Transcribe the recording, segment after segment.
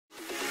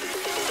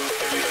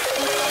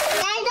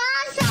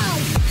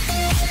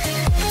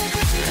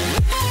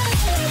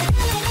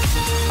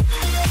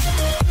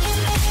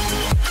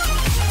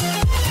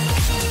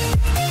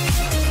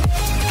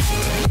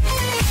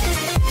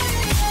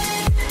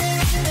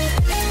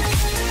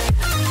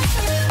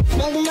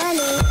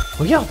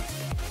Regarde.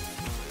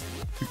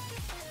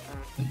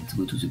 Let's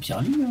go to the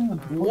pyramide. Hein,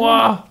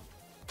 Waouh.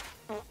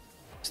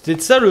 C'était de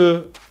ça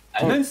le...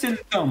 Ancient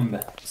Tomb.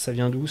 Ça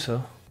vient d'où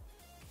ça?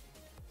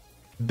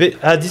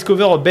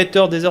 Discover a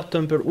better desert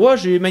temple. Ouah,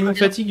 j'ai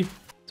Enigmatique.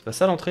 C'est pas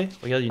ça l'entrée?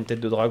 Regarde, il y a une tête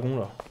de dragon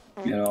là.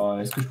 Mais alors,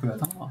 est-ce que je peux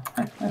l'attendre?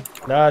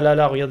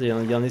 Là, regarde, il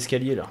y a un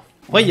escalier là.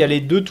 Après, il y a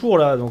les 2 tours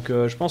là, donc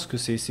je pense que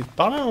c'est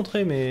par là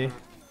l'entrée, mais...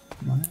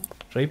 Ouais.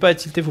 J'arrive pas à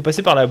tilter, faut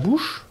passer par la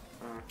bouche.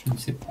 Je ne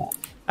sais pas.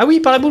 Ah oui,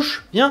 par la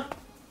bouche, viens.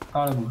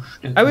 Par la bouche.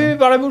 Ah oui,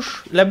 par la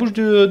bouche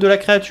de la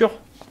créature.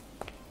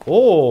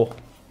 Oh.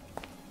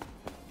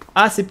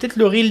 Ah, c'est peut-être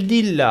le real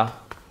deal là.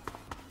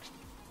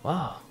 Waouh.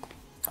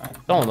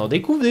 On en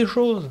découvre des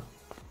choses.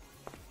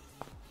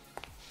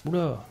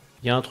 Oula,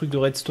 il y a un truc de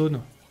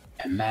redstone.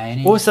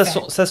 Oh, ça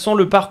sent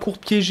le parcours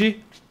piégé.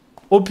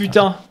 Oh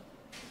putain.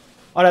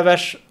 Oh la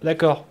vache,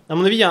 d'accord. À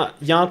mon avis,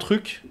 il y a un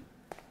truc.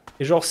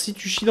 Et genre, si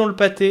tu chies dans le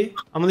pâté,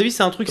 à mon avis,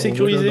 c'est un truc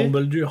sécurisé.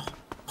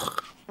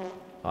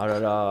 Oh là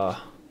là.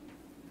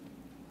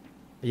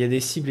 Il y a des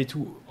cibles et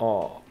tout.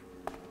 Oh.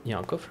 Il y a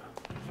un coffre là.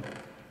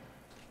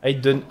 Ah, il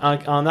te donne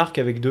un arc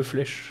avec 2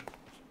 flèches.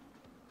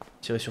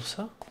 Tirer sur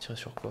ça? Tirer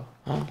sur quoi?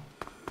 Hein?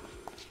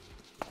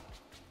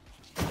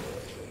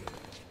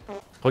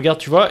 Regarde,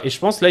 tu vois, et je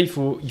pense là, il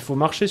faut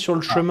marcher sur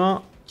le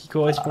chemin qui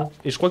correspond.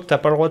 Et je crois que t'as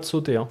pas le droit de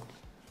sauter. Hein.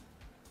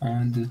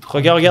 1, 2,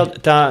 3. Regarde,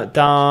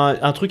 t'as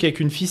un truc avec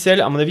une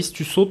ficelle. À mon avis, si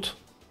tu sautes,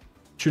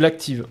 tu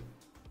l'actives.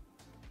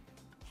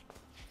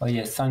 Il y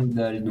a 5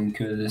 dalles,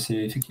 donc c'est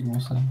effectivement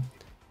ça.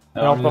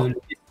 Alors la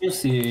question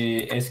c'est,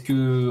 est-ce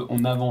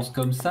qu'on avance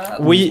comme ça?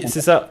 Oui,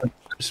 c'est ça.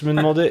 Je me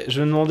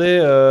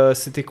demandais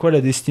c'était quoi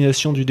la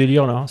destination du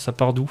délire là? Ça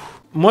part d'où?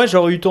 Moi,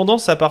 j'aurais eu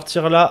tendance à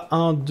partir là,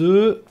 1,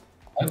 2...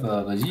 Ouais,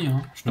 bah vas-y,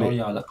 hein. Je te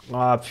regarde là.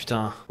 Ah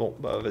putain. Bon,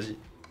 bah vas-y.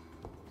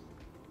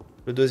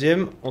 Le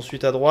deuxième,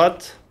 ensuite à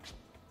droite.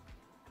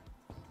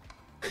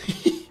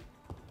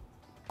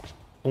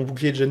 Ton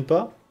bouclier te gêne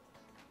pas?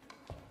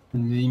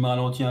 Il me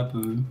ralentit un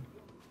peu.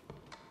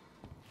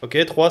 Ok,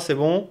 3, c'est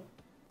bon.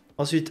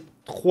 Ensuite,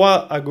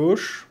 3 à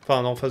gauche.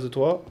 Enfin, en face de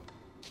toi.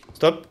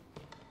 Stop.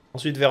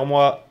 Ensuite, vers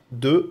moi,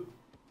 2.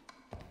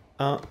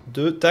 1,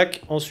 2,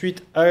 tac.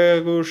 Ensuite,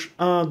 à gauche,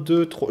 1,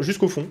 2, 3.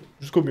 Jusqu'au fond,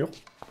 jusqu'au mur.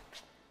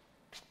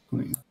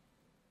 Oui.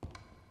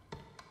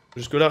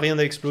 Jusque là, rien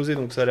n'a explosé,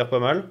 donc ça a l'air pas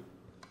mal.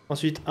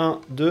 Ensuite, 1,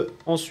 2.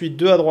 Ensuite,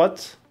 2 à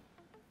droite.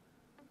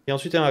 Et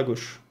ensuite, 1 à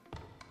gauche.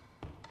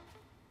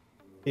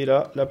 Et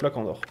là, la plaque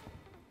en or.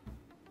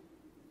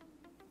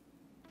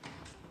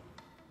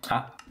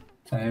 Ah,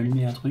 ça a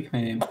allumé un truc,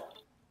 mais...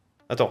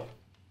 Attends.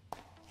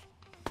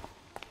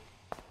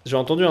 J'ai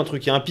entendu un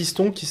truc. Il y a un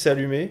piston qui s'est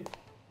allumé.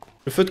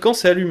 Le feu de camp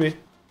s'est allumé.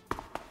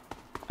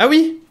 Ah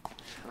oui!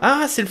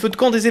 Ah, c'est le feu de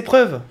camp des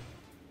épreuves!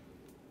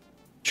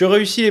 Tu as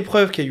réussi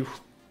l'épreuve, Caillou.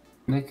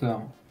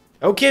 D'accord.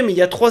 Ah, ok, mais il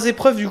y a 3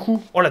 épreuves du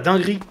coup. Oh la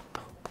dinguerie!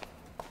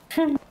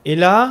 Et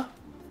là...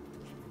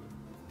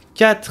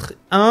 4,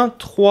 1,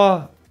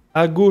 3,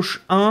 à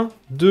gauche, 1,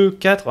 2,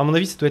 4. À mon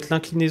avis, ça doit être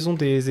l'inclinaison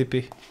des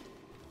épées.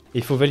 Et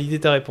il faut valider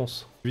ta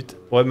réponse. 8.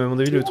 Ouais, mais à mon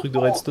avis, le truc de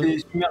redstone... C'est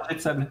submergé de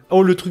sable.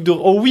 Oh, le truc de...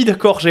 Oh oui,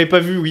 d'accord, j'avais pas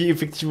vu, oui,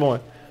 effectivement, ouais.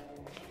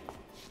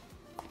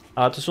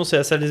 Alors attention, c'est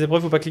la salle des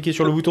épreuves, faut pas cliquer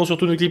sur le bouton,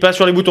 surtout ne clique pas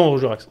sur les boutons,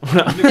 Jorax.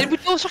 Quel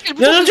bouton? Sur quel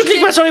bouton? Non, tu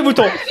cliques pas sur les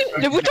boutons.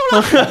 Le bouton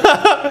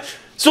là.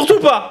 Surtout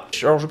pas.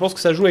 Alors je pense que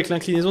ça joue avec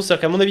l'inclinaison,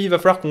 c'est-à-dire qu'à mon avis, il va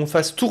falloir qu'on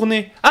fasse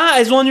tourner... Ah,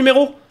 elles ont un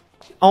numéro.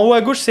 En haut à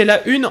gauche, c'est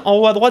la 1, en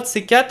haut à droite,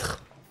 c'est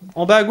 4,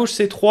 en bas à gauche,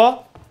 c'est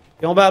 3,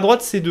 et en bas à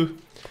droite, c'est 2.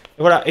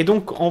 Voilà, et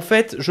donc, en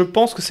fait, je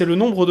pense que c'est le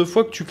nombre de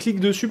fois que tu cliques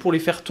dessus pour les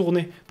faire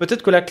tourner.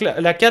 Peut-être que la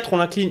 4, on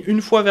l'incline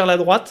une fois vers la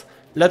droite,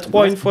 la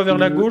 3 une fois vers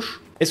la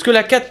gauche. Est-ce que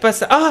la 4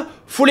 passe... Ah,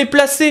 faut les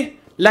placer.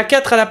 La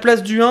 4 à la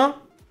place du 1,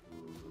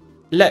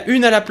 la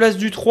 1 à la place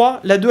du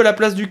 3, la 2 à la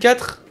place du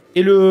 4,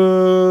 et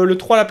le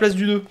 3 à la place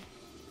du 2.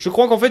 Je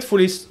crois qu'en fait, faut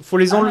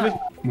les enlever.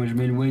 Moi, je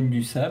m'éloigne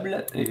du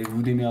sable, et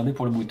vous démerdez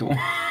pour le bouton.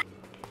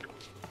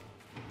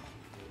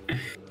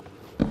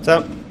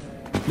 Ça...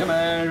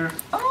 Dommage.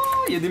 Ah,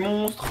 il y a des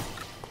monstres.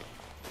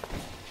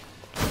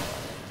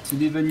 C'est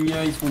des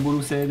vanillas, ils sont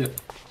bolocèdes.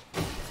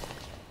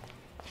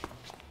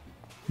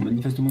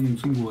 Manifestement, nous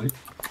sommes bourrés.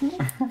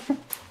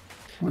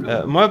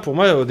 Voilà. Pour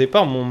moi, au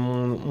départ,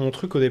 mon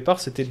truc au départ,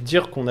 c'était de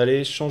dire qu'on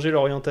allait changer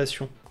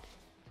l'orientation.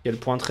 Qu'elle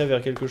pointerait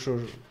vers quelque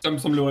chose. Ça me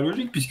semblerait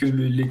logique, puisque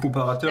les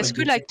comparateurs... Est-ce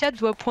que la 4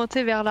 doit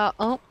pointer vers la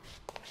 1,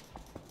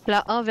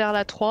 la 1 vers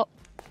la 3,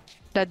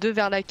 la 2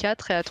 vers la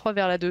 4 et la 3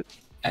 vers la 2?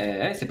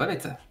 C'est pas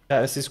bête ça.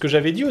 C'est ce que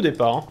j'avais dit au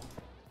départ. Hein.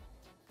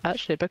 Ah,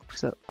 je savais pas que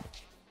ça.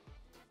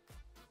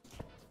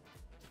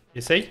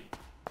 Essaye.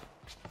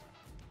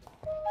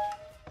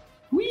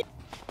 Oui.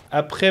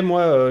 Après,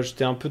 moi,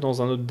 j'étais un peu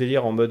dans un autre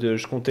délire, en mode,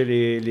 je comptais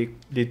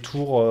les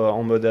tours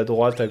en mode à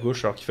droite, à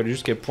gauche, alors qu'il fallait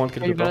juste qu'elles pointent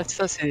quelque part. Voilà,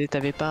 ça,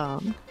 t'avais pas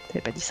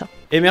dit ça.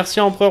 Et merci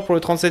à Empereur pour le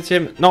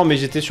 37ème. Non, mais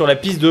j'étais sur la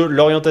piste de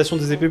l'orientation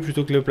des épées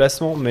plutôt que le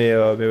placement, mais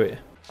ouais.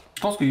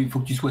 Je pense qu'il faut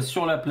que tu sois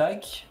sur la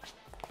plaque,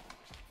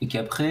 et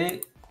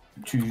qu'après,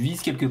 tu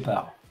vises quelque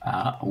part.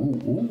 Ah,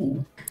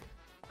 ouh.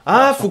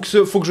 Ah, faut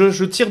que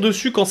je tire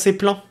dessus quand c'est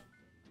plein.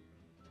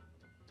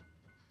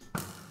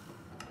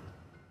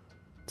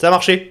 Ça a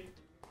marché.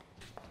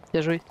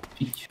 Bien joué.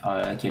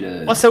 Ah,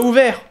 quelle, Oh, ça a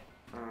ouvert.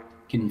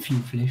 quelle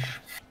fine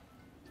flèche.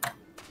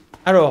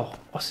 Alors,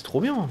 oh, c'est trop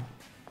bien. Oh,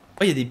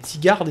 il y a des petits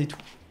gardes et tout.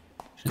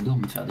 J'adore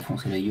me faire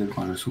défoncer la gueule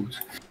quand je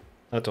saute.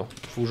 Attends,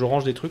 faut que je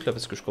range des trucs là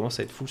parce que je commence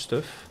à être full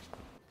stuff.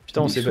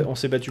 Putain, on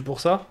s'est battu pour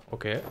ça.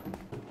 Ok.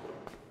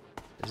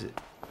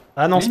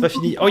 Ah non, c'est pas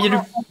fini. Oh, il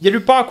y a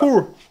le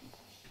parcours.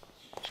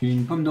 J'ai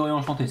une pomme dorée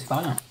enchantée, c'est pas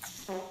rien.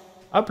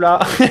 Hop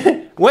là.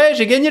 Ouais,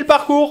 j'ai gagné le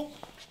parcours.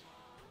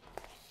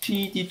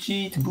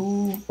 Cheat,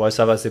 bouh. Ouais,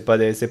 ça va, c'est pas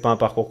un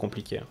parcours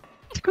compliqué.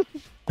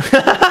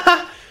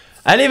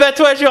 Allez,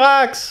 va-toi,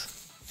 Jurax.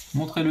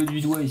 Montrez-le du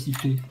doigt et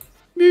sifflez.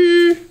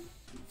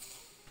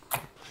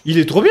 Il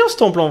est trop bien ce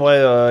temple en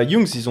vrai.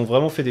 Youngs, ils ont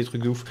vraiment fait des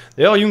trucs de ouf.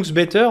 D'ailleurs, Youngs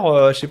Better,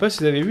 je sais pas si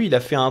vous avez vu, il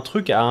a fait un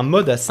truc à un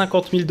mod à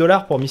 50 000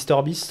 $ pour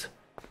MrBeast.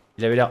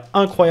 Il avait l'air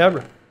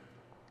incroyable.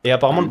 Et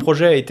apparemment, le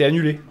projet a été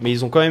annulé. Mais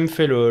ils ont quand même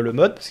fait le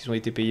mode parce qu'ils ont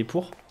été payés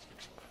pour.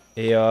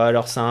 Et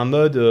alors, c'est un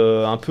mode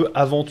un peu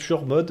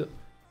aventure mode.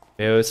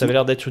 Et ça avait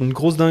l'air d'être une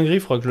grosse dinguerie. Il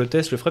faudra que je le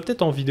teste. Je le ferai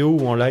peut-être en vidéo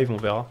ou en live, on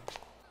verra.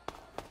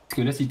 Parce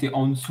que là, si t'es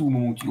en dessous au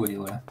moment où tu. Ouais,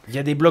 voilà. Il y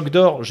a des blocs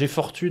d'or. J'ai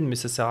fortune, mais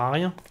ça sert à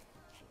rien.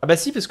 Ah bah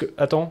si, parce que.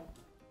 Attends.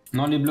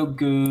 Non, les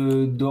blocs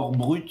d'or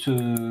brut,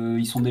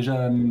 ils sont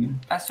déjà.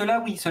 Ah,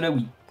 ceux-là, oui, ceux-là,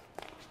 oui.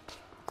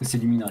 C'est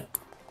du minerai.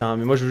 Putain,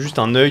 mais moi, je veux juste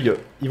un œil.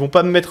 Ils vont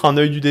pas me mettre un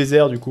œil du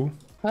désert, du coup.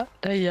 Ah,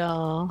 là, il y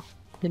a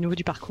nouveau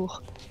du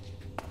parcours.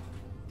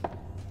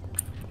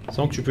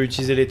 Sans que tu peux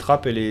utiliser les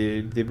trappes et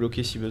les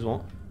débloquer si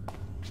besoin.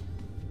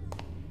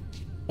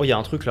 Oh, il y a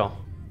un truc là.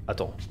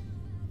 Attends.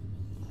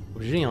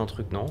 Obligé, il y a un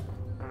truc, non?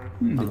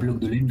 Des blocs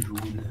de laine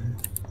jaune.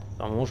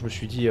 À un moment, je me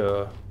suis dit.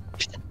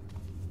 Putain.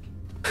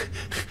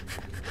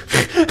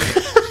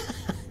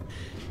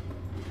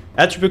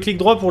 Ah, tu peux clic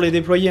droit pour les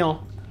déployer, hein.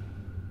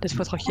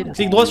 Laisse-moi tranquille.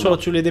 Clic droit sur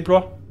tu les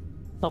déploies.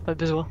 Non, pas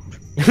besoin.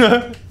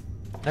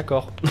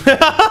 D'accord.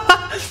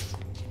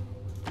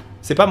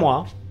 C'est pas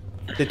moi,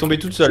 hein. T'es tombé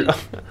toute seule.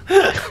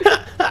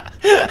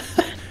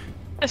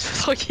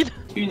 Laisse-moi tranquille.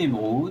 Une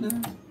émeraude.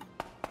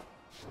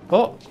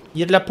 Oh, il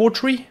y a de la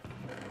poterie.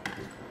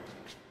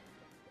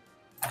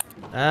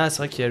 Ah, c'est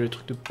vrai qu'il y a le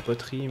truc de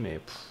poterie, mais...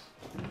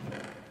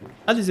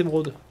 Ah, des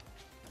émeraudes.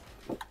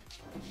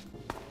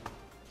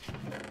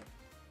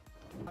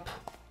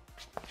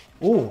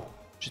 Oh,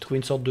 j'ai trouvé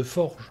une sorte de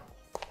forge.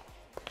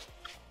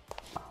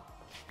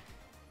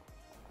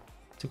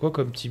 C'est quoi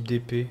comme type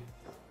d'épée?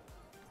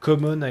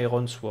 Common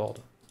Iron Sword.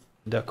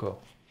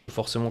 D'accord.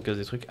 Forcément on casse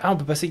des trucs. Ah, on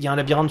peut passer, il y a un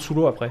labyrinthe sous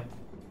l'eau après.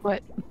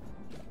 Ouais.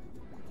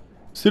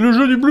 C'est le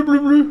jeu du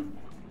bleu.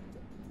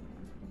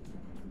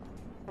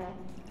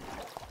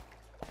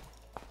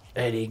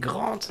 Elle est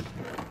grande.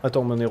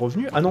 Attends, on en est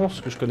revenu? Ah non,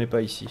 ce que je connais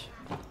pas ici.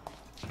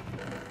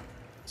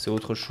 C'est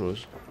autre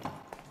chose.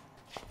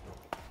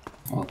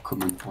 Oh,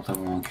 comme un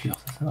pantalon en cuir,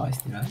 ça va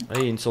rester là. Ah,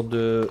 il y a une sorte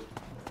de...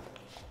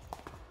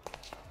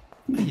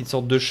 Il y a une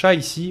sorte de chat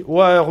ici.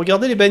 Ouais,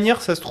 regardez les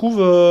bannières, ça se trouve...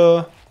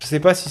 Je sais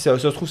pas si ça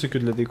se trouve c'est que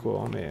de la déco,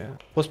 hein, mais...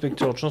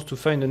 Prospector, chance to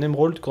find an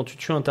emerald quand tu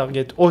tues un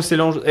target. Oh, c'est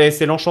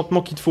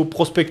l'enchantement qu'il te faut.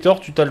 Prospector,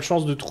 tu as la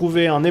chance de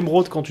trouver un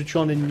emerald quand tu tues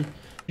un ennemi.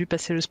 Lui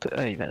passer le spawn.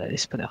 Ah, il va là, les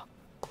spawners.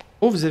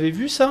 Oh, vous avez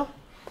vu ça?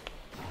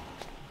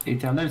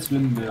 Eternal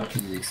Slumber, je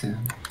disais que c'est.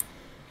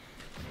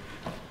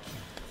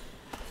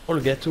 Oh,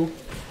 le gâteau.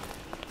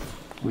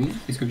 Oui,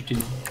 c'est ce que je t'ai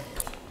dit.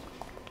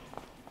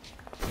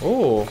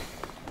 Oh.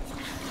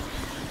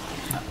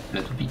 Ah,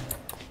 la toupie.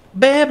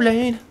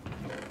 Beyblade.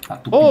 Ah,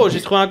 toupie. Oh,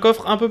 j'ai trouvé un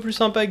coffre un peu plus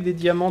sympa avec des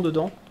diamants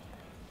dedans.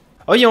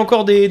 Oh, il y a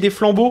encore des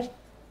flambeaux.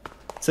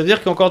 Ça veut dire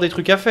qu'il y a encore des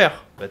trucs à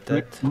faire.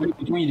 Patate. Oui, le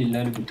bouton, il est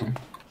là, le bouton.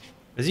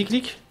 Vas-y,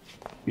 clique.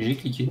 J'ai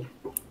cliqué.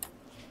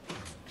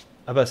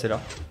 Ah bah, c'est là.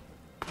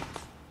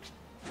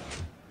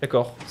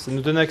 D'accord. Ça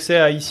nous donne accès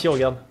à ici,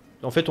 regarde.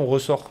 En fait, on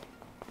ressort.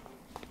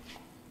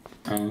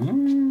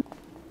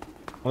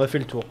 On a fait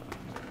le tour.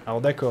 Alors,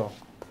 d'accord.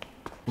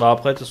 Bah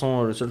après, de toute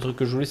façon, le seul truc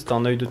que je voulais, c'était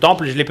un œil de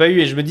temple. Et je l'ai pas eu.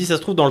 Et je me dis, ça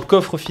se trouve, dans le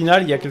coffre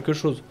final, il y a quelque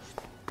chose.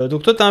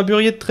 Donc toi, t'as un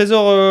burier de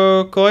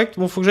trésor correct.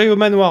 Bon, faut que j'aille au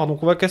manoir.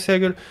 Donc on va casser la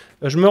gueule.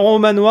 Je me rends au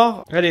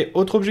manoir. Allez,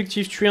 autre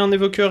objectif. Tuer un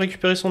évoqueur,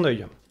 récupérer son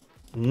œil.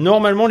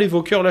 Normalement,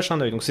 l'évoqueur lâche un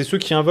œil. Donc c'est ceux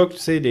qui invoquent, tu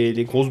sais,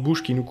 les grosses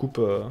bouches qui nous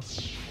coupent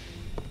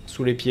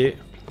sous les pieds.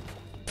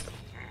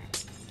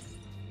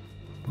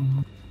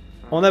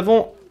 En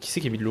avant... Qui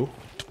c'est qui a mis de l'eau?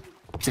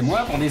 C'est moi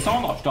pour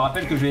descendre, je te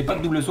rappelle que je n'avais pas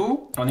de double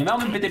saut. J'en ai marre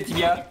de me péter le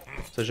tibia.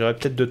 Ça gérerait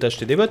peut-être de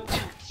t'acheter des bottes.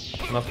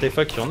 Un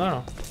artefact, il y en a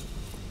là.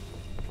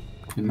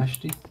 De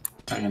m'acheter.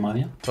 Ah, j'aimerais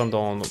bien. Enfin,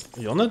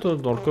 il y en a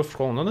dans le coffre, je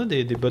crois. On en a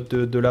des bottes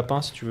de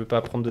lapin si tu veux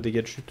pas prendre de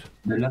dégâts de chute.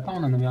 Le lapin,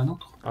 on en avait un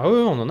autre. Ah ouais,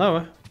 on en a,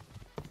 ouais.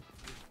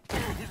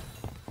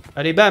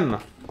 Allez, bam!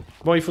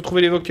 Bon, il faut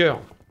trouver l'évoqueur.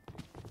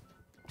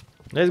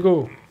 Let's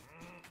go!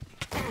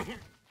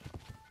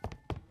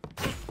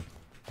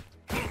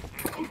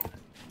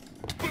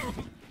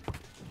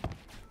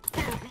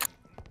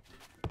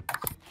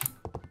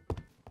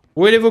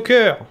 Où est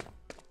l'évoqueur?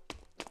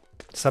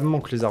 Ça me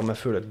manque les armes à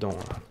feu là-dedans.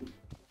 Là.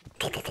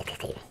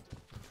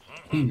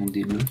 Et ils m'ont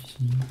des blocs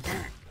ici.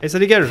 Et ça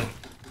dégage!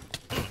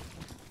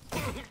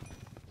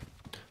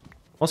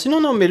 Oh,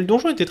 sinon, non, mais le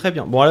donjon était très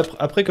bien. Bon,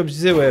 après, comme je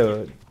disais,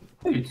 ouais...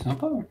 Il était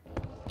sympa.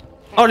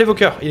 Oh,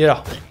 l'évoqueur, il est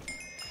là.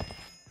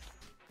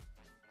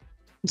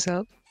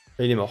 Ça.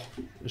 Et il est mort.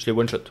 Je l'ai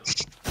one-shot.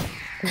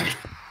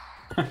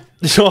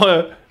 Genre,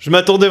 je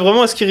m'attendais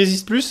vraiment à ce qu'il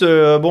résiste plus.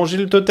 Bon, j'ai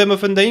le totem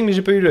of undying, mais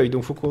j'ai pas eu l'œil,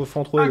 donc faut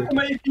en trouver Un d'autres.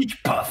 combat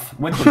épique, paf.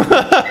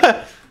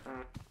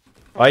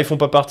 Ah, ils font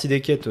pas partie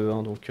des quêtes,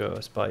 hein, donc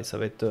c'est pareil, ça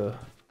va être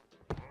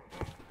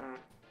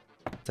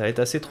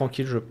assez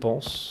tranquille, je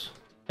pense.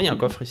 Ah, il y a un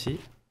coffre ici.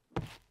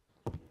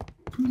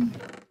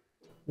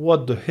 What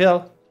the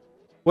hell?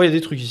 Ouais, il y a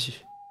des trucs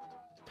ici.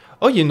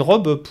 Oh, il y a une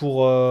robe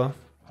pour...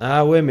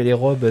 Ah ouais, mais les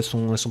robes, elles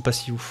sont pas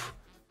si ouf.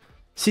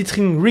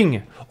 Citring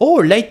Ring.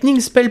 Oh, Lightning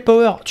Spell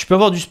Power. Tu peux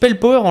avoir du Spell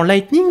Power en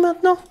Lightning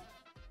maintenant?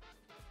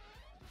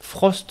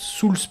 Frost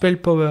Soul Spell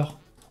Power.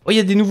 Oh, il y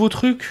a des nouveaux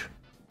trucs.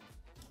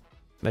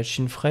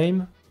 Machine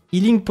Frame.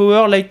 Healing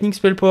Power, Lightning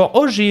Spell Power.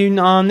 Oh, j'ai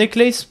un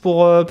necklace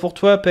pour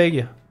toi,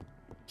 Peg.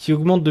 Qui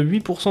augmente de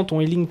 8%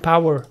 ton Healing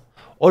Power.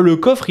 Oh, le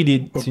coffre,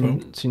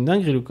 c'est une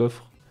dinguerie, le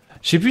coffre.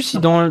 Je sais plus si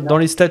dans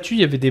les statues,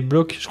 il y avait des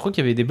blocs. Je crois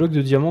qu'il y avait des blocs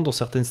de diamants dans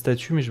certaines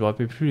statues, mais je me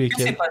rappelle plus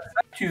lesquels. C'est pas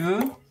ça que tu veux?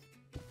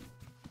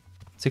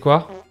 C'est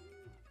quoi?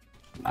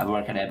 Ah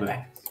bon, cadabra.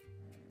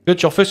 Que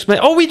tu refais ce...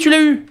 Oh oui, tu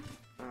l'as eu!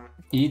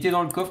 Il était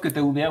dans le coffre que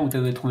t'as ouvert où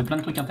t'avais trouvé plein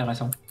de trucs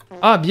intéressants.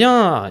 Ah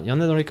bien! Il y en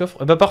a dans les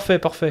coffres. Bah parfait,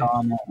 parfait.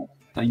 Ah non,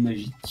 taille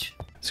magique.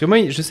 Parce que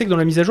moi, je sais que dans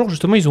la mise à jour,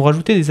 justement, ils ont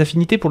rajouté des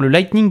affinités pour le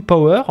Lightning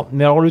Power.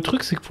 Mais alors le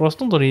truc, c'est que pour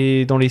l'instant, dans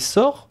les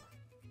sorts,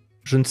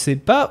 je ne sais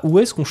pas où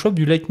est-ce qu'on chope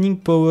du Lightning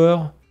Power.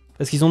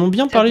 Parce qu'ils en ont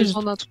bien parlé. T'as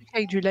besoin d'un truc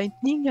avec du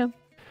lightning?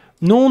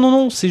 Non, non,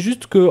 non, c'est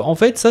juste que, en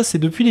fait, ça, c'est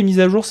depuis les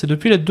mises à jour, c'est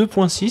depuis la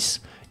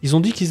 2.6. Ils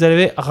ont dit qu'ils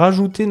avaient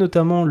rajouté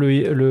notamment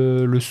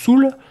le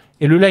Soul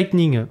et le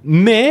Lightning.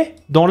 Mais,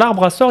 dans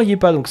l'arbre à sort, il n'y est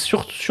pas. Donc,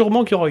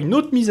 sûrement qu'il y aura une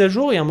autre mise à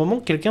jour et à un moment,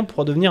 quelqu'un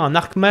pourra devenir un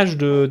arc-mage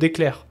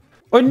d'éclair.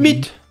 Oh, une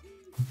mythe!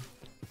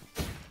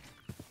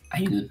 Ah,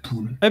 il y a une autre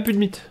poule. Ah, plus de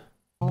mythe.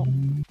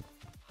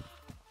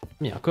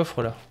 Il y a un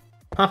coffre là.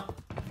 Ah!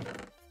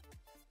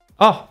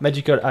 Ah,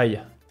 Magical Eye.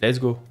 Let's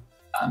go.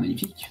 Ah,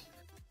 magnifique.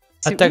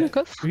 C'est Attaque, où le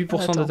coffre?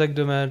 8% Attends, d'attaque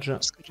dommage.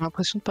 parce que j'ai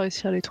l'impression de pas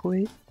réussir à les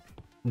trouver.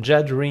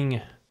 Jad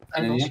Ring.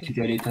 Ah, non, bien c'est- que tu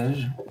étais à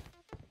l'étage.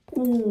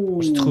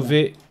 J'ai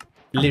trouvé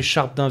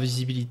l'écharpe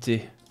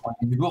d'invisibilité.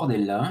 Il y a du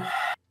bordel là.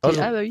 Ah,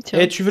 Ah bah oui, tiens.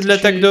 Eh, tu veux de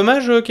l'attaque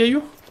dommage,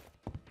 Caillou?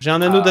 J'ai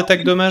un anneau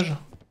d'attaque dommage.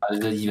 Ah,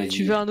 vas-y, vas-y.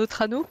 Tu veux un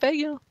autre anneau,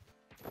 Peg?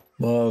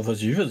 Bah,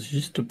 vas-y,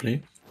 s'il te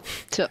plaît.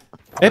 Tiens.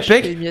 Eh, je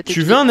l'ai Peck, mis à tes tu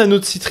pieds. veux un anneau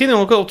de citrine et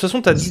encore, de toute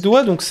façon, t'as 10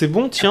 doigts, donc c'est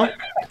bon, tiens.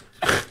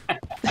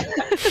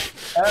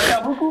 Ça va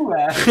faire beaucoup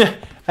là.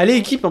 Allez,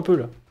 équipe un peu,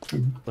 là.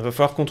 Il va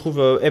falloir qu'on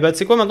trouve... Eh bah, tu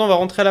sais quoi, maintenant, on va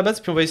rentrer à la base,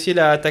 puis on va essayer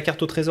ta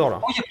carte au trésor, là.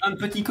 Oh, il y a plein de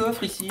petits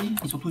coffres ici.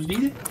 Ils sont tous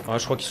vides. Ah,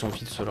 je crois qu'ils sont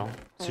vides, ceux-là.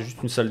 C'est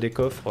juste une salle des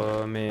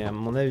coffres, mais à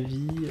mon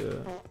avis...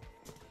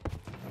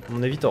 À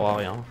mon avis, t'auras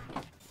rien.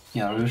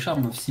 Et alors, le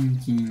charme of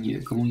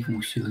thinking, comment il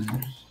fonctionne?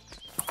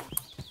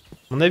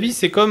 À mon avis,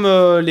 c'est comme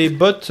les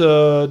bots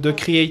de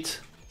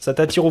Create. Ça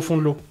t'attire au fond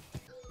de l'eau.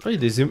 Oh, il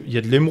y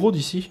a de l'émeraude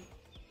ici.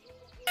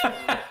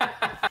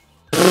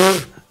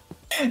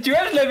 Tu vois,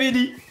 je l'avais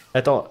dit.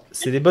 Attends,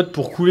 c'est des bots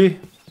pour couler.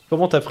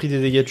 Comment t'as pris des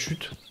dégâts de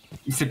chute?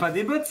 C'est pas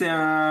des bottes, c'est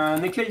un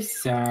necklace,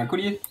 c'est un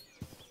collier.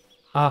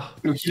 Ah,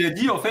 Donc il a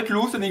dit en fait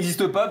l'eau ça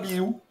n'existe pas,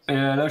 bisous. Et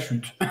la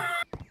chute.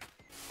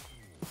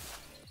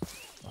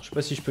 je sais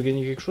pas si je peux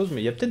gagner quelque chose,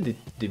 mais il y a peut-être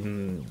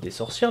des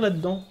sorcières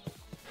là-dedans.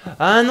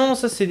 Ah non,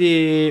 ça c'est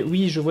des...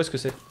 Oui, je vois ce que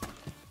c'est.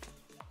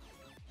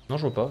 Non,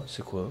 je vois pas.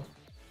 C'est quoi?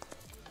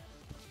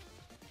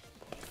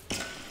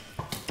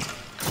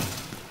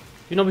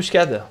 Une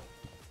embuscade.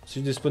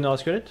 C'est des spawners à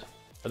squelettes?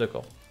 Ah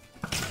d'accord.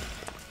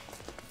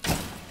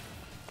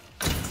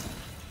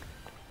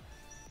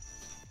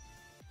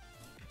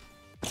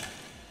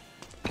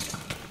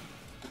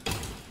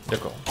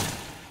 D'accord.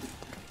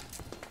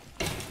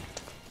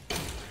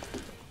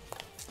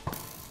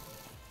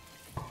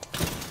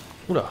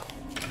 Oula.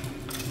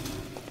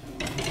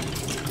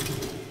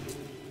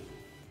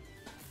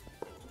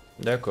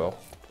 D'accord.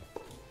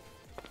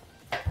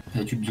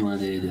 As-tu besoin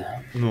d'aide?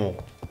 Non.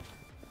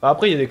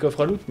 Après, il y a des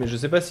coffres à loot, mais je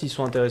sais pas s'ils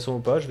sont intéressants ou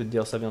pas. Je vais te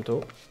dire ça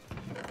bientôt.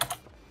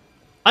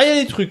 Ah, il y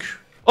a des trucs.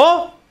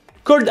 Oh,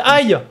 Cold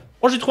Eye.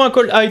 Oh, j'ai trouvé un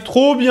Cold Eye.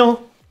 Trop bien.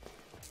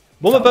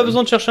 Bon, bah, pas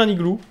besoin de chercher un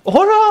igloo.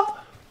 Oh là.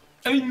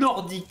 Œil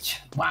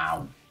nordique.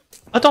 Waouh.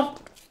 Attends.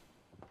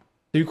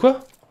 T'as eu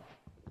quoi?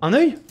 Un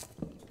œil?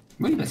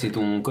 Oui, bah c'est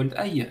ton cold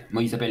eye.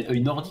 Moi, il s'appelle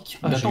œil nordique.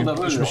 Ah, Datant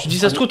d'avol, je me suis alors. dit,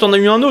 ça se trouve, t'en as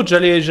eu un autre.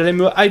 J'allais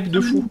me hype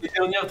de fou. Les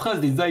dernières traces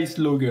des Ice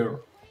Logger.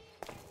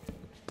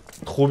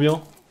 Trop bien.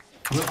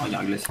 Ouais, oh, il y a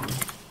un glacier.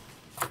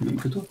 Même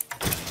que toi.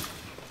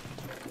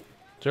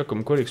 Tu vois,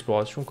 comme quoi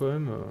l'exploration, quand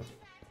même.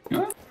 Ouais.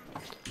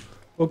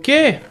 Ok.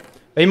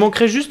 Bah, il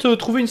manquerait juste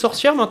trouver une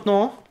sorcière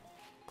maintenant. Hein.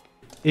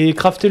 Et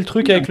crafter le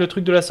truc avec le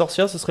truc de la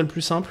sorcière, ça serait le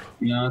plus simple.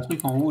 Il y a un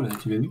truc en haut là,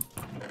 tu l'as vu?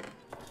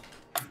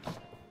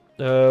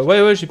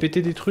 Ouais, j'ai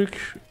pété des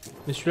trucs.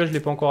 Mais celui-là, je l'ai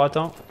pas encore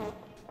atteint.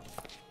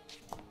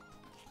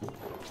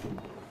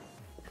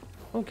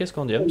 Oh, qu'est-ce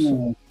qu'on dit?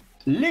 Oh.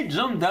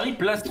 Legendary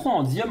plastron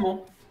en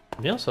diamant.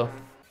 Bien ça.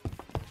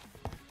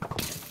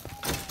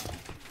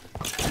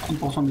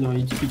 50% de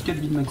réalité, plus de 4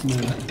 vides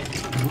maximales.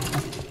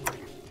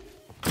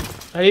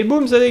 Allez,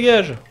 boum, ça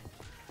dégage.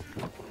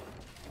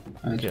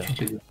 Ouais, Ok. tout de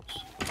suite, les-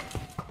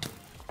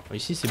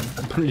 Ici, c'est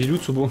les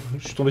loots sont beaux.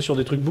 Je suis tombé sur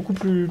des trucs beaucoup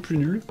plus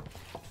nuls.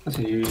 Ah,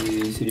 c'est les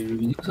jeux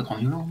vidéo, ça te rend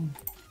violent.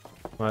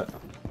 Ouais.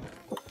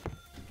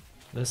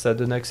 Là, ça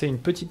donne accès à une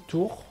petite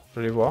tour.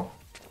 Je vais voir.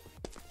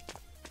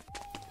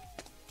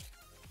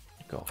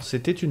 D'accord.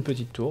 C'était une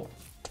petite tour.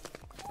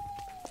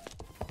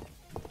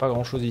 Pas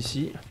grand chose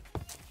ici.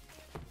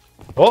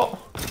 Oh!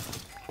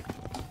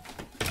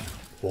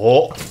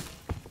 Oh!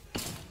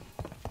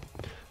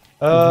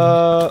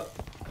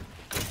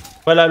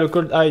 Voilà le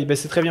cold eye. Bah,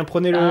 c'est très bien.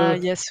 Prenez le. Ah,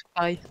 yes,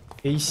 pareil.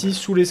 Et ici,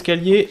 sous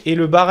l'escalier, et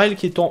le barrel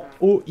qui est en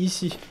haut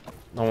ici.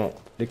 Non,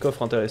 les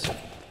coffres intéressants.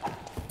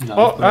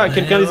 Oh, ah,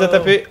 quelqu'un les a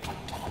tapés.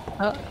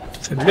 Ah.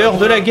 L'heure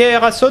de la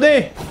guerre a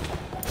sonné.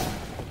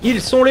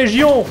 Ils sont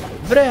légion.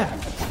 Vrai.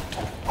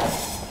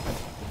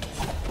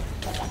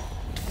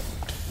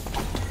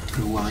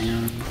 Je vois rien.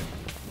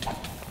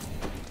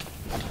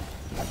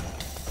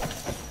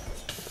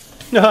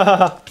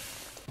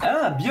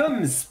 Ah,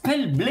 biome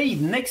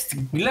Spellblade Next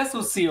Glace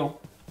Océan.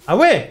 Ah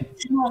ouais.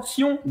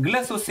 Dimension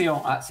Glace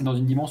Océan. Ah, c'est dans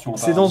une dimension.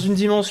 C'est dans une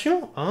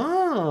dimension.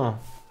 Ah.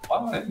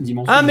 Ah, ouais,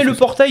 dimension. Ah, mais le glace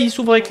portail il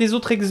s'ouvre avec les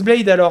autres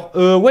X-Blade alors.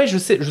 Ouais, je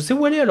sais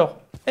où aller alors.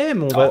 Eh,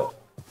 mon bah.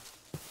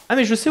 Ah,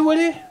 mais je sais où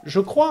aller,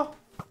 je crois.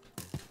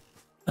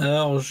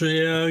 Alors,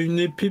 j'ai une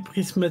épée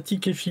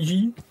prismatique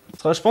effigie.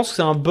 Je pense que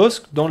c'est un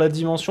boss dans la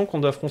dimension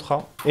qu'on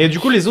affrontera. Et du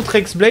coup, les autres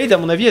X-Blade, à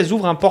mon avis, elles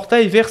ouvrent un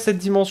portail vers cette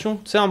dimension.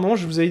 Tu sais, à un moment,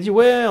 je vous avais dit,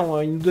 ouais,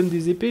 ils nous donnent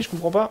des épées, je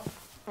comprends pas.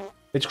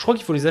 Mais je crois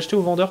qu'il faut les acheter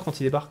au vendeur quand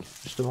ils débarquent,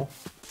 justement.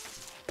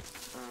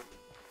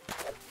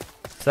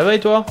 Ça va et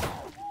toi?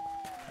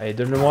 Allez,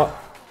 donne-le-moi.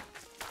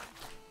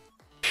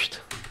 Putain,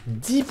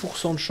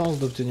 10% de chance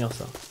d'obtenir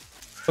ça.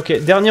 Ok,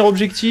 dernier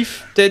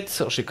objectif,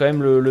 peut-être, j'ai quand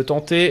même le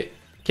tenter.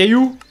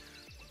 Caillou,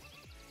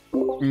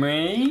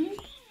 Oui.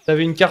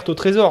 t'avais une carte au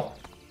trésor.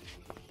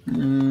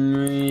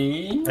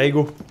 Oui. Allez,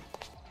 go.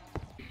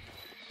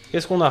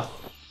 Qu'est-ce qu'on a?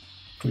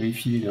 Tu l'as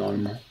filé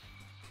normalement.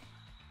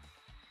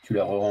 Tu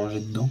l'as rangé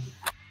dedans.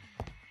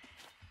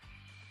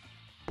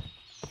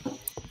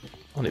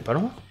 On est pas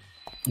loin.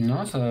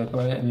 Non, ça va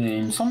pas. Mais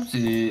il me semble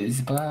que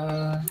c'est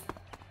pas.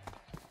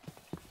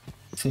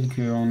 Celle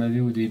qu'on avait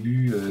au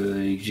début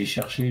et que j'ai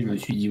cherché. Je me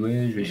suis dit,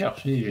 ouais, je vais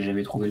chercher et j'ai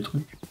jamais trouvé le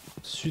truc.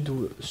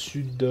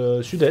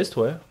 Sud-est,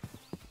 ouais.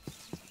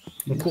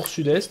 On court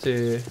sud-est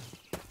et...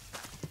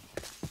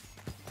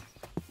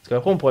 Parce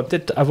qu'après on pourrait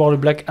peut-être avoir le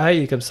Black Eye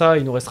et comme ça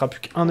il nous restera plus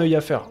qu'un œil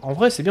à faire. En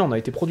vrai c'est bien, on a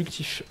été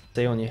productif.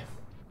 Ça y est, on y est.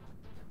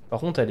 Par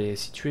contre elle est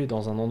située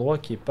dans un endroit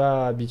qui est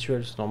pas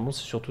habituel. Normalement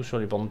c'est surtout sur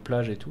les bancs de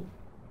plage et tout.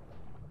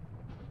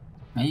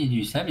 Ah, il y a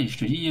du sable et je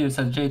te dis,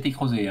 ça a déjà été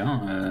creusé.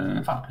 Hein.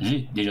 Enfin,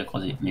 j'ai déjà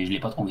creusé, mais je l'ai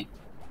pas trouvé.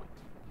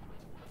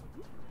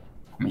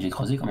 Mais j'ai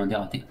creusé comme un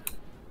dératé.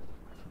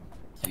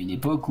 Il y a une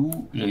époque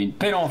où j'avais une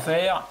pelle en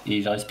fer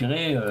et j'ai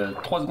respiré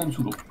 3 secondes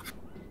sous l'eau.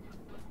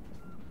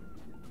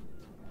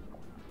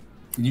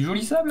 C'est du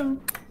joli sable. Hein.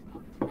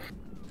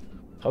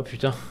 Oh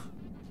putain.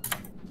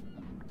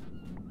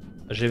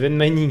 J'ai veine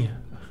mining.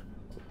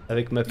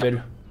 Avec ma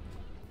pelle.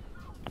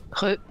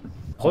 Re.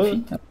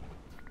 Profite.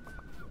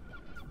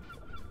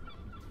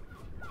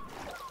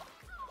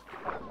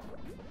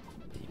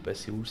 Il est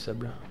passé où le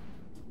sable?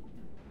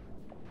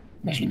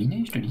 Mais je l'ai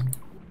miné, je te dis.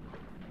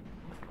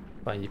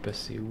 Enfin il est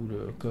passé où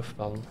le coffre,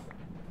 pardon?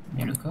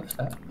 Mais le coffre,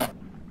 ça.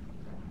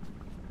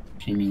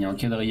 J'ai miné en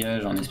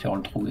quadrillage en espérant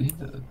le trouver.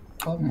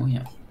 Pas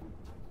moyen.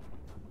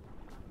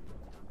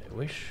 Mais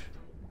wesh.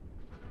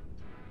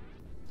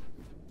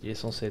 Il est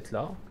censé être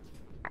là.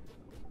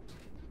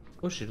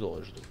 Oh j'ai le droit,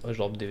 je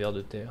drop des vers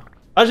de terre.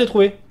 Ah j'ai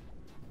trouvé.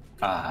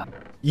 Ah,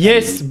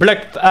 Yes,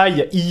 Black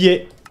Eye, y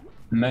est.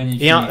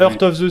 magnifique. Et un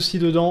Heart of the Sea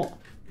dedans.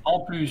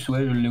 En plus,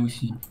 ouais, je l'ai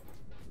aussi.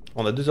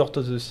 On a 2 Heart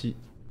of the Sea.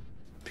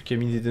 Plus qu'à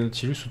miner des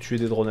Nautilus ou tuer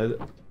des dronettes.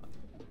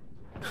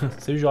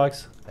 Salut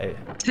Jurax. Allez.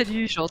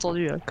 Salut, j'ai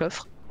entendu un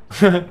coffre.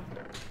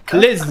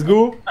 Let's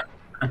go.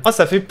 Oh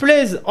ça fait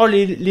plaisir. Oh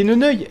les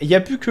neneuils. Il n'y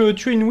a plus que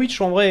tuer une witch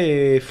en vrai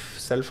et pff,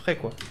 ça le ferait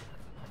quoi.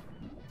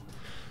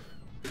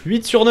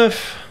 8 sur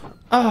 9.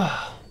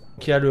 Ah.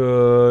 Il y a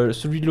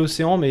celui de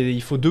l'océan mais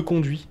il faut 2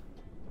 conduits.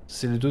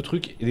 C'est les 2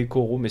 trucs et des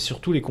coraux, mais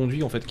surtout les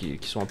conduits en fait qui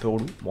sont un peu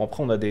relous. Bon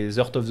après on a des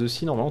Heart of the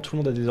Sea, normalement tout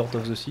le monde a des Heart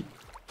of the Sea.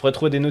 Faudrait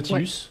trouver des Nautilus.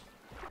 Ouais.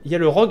 Il y a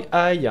le Rogue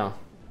Eye.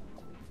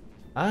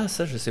 Ah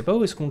ça je sais pas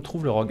où est-ce qu'on le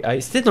trouve le Rogue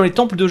Eye. C'était dans les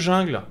temples de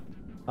jungle.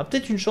 Ah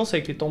peut-être une chance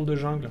avec les temples de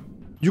jungle.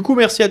 Du coup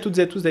merci à toutes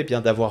et à tous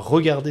d'avoir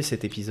regardé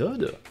cet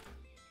épisode,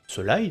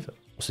 ce live.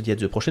 On se dit à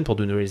la prochaine pour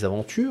de nouvelles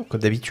aventures.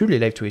 Comme d'habitude les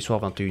lives tous les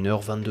soirs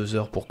 21h,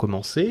 22h pour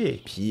commencer.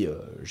 Et puis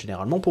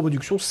généralement pour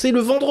Moduction c'est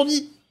le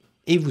vendredi.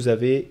 Et vous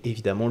avez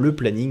évidemment le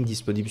planning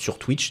disponible sur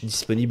Twitch,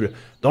 disponible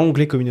dans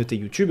l'onglet communauté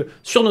YouTube,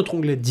 sur notre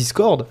onglet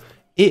Discord,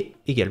 et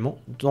également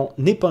dans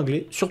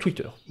épinglé sur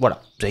Twitter.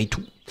 Voilà, vous avez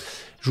tout.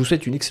 Je vous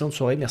souhaite une excellente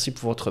soirée, merci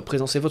pour votre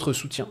présence et votre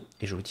soutien,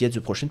 et je vous dis à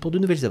la prochaine pour de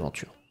nouvelles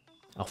aventures.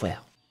 Au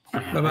revoir.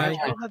 Bye bye.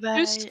 Bye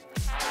bye. Et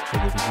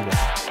des bisous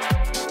là.